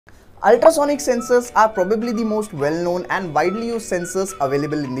Ultrasonic sensors are probably the most well-known and widely used sensors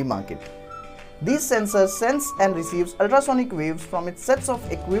available in the market. These sensors sense and receives ultrasonic waves from its sets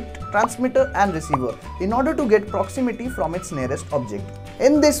of equipped transmitter and receiver in order to get proximity from its nearest object.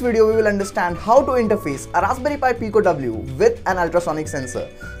 In this video, we will understand how to interface a Raspberry Pi Pico W with an ultrasonic sensor.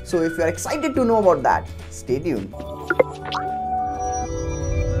 So if you are excited to know about that, stay tuned.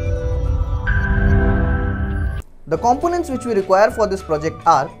 The components which we require for this project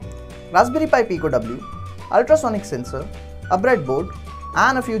are Raspberry Pi Pico W, ultrasonic sensor, a breadboard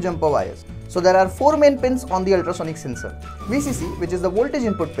and a few jumper wires. So there are 4 main pins on the ultrasonic sensor: VCC, which is the voltage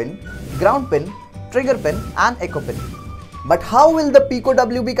input pin, ground pin, trigger pin and echo pin. But how will the Pico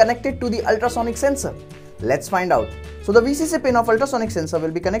W be connected to the ultrasonic sensor? Let's find out. So the VCC pin of ultrasonic sensor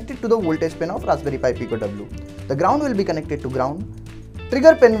will be connected to the voltage pin of Raspberry Pi Pico W. The ground will be connected to ground.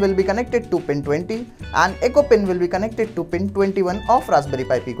 Trigger pin will be connected to pin 20 and echo pin will be connected to pin 21 of Raspberry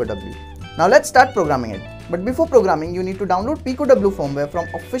Pi Pico W. Now let's start programming it. But before programming, you need to download Pico W firmware from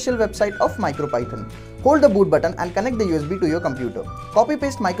official website of MicroPython. Hold the boot button and connect the USB to your computer. Copy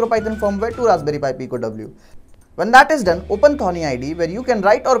paste MicroPython firmware to Raspberry Pi Pico W. When that is done, open Thorny IDE where you can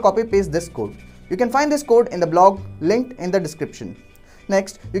write or copy paste this code. You can find this code in the blog linked in the description.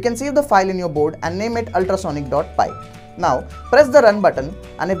 Next, you can save the file in your board and name it ultrasonic.py. Now press the run button,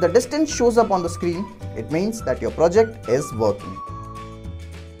 and if the distance shows up on the screen, it means that your project is working.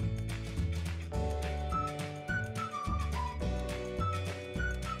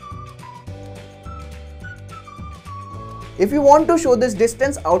 If you want to show this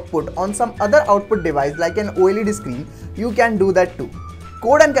distance output on some other output device like an OLED screen, you can do that too.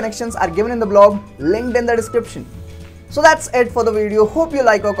 Code and connections are given in the blog linked in the description. So that's it for the video. Hope you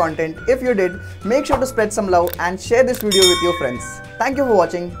like our content. If you did, make sure to spread some love and share this video with your friends. Thank you for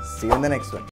watching. See you in the next one.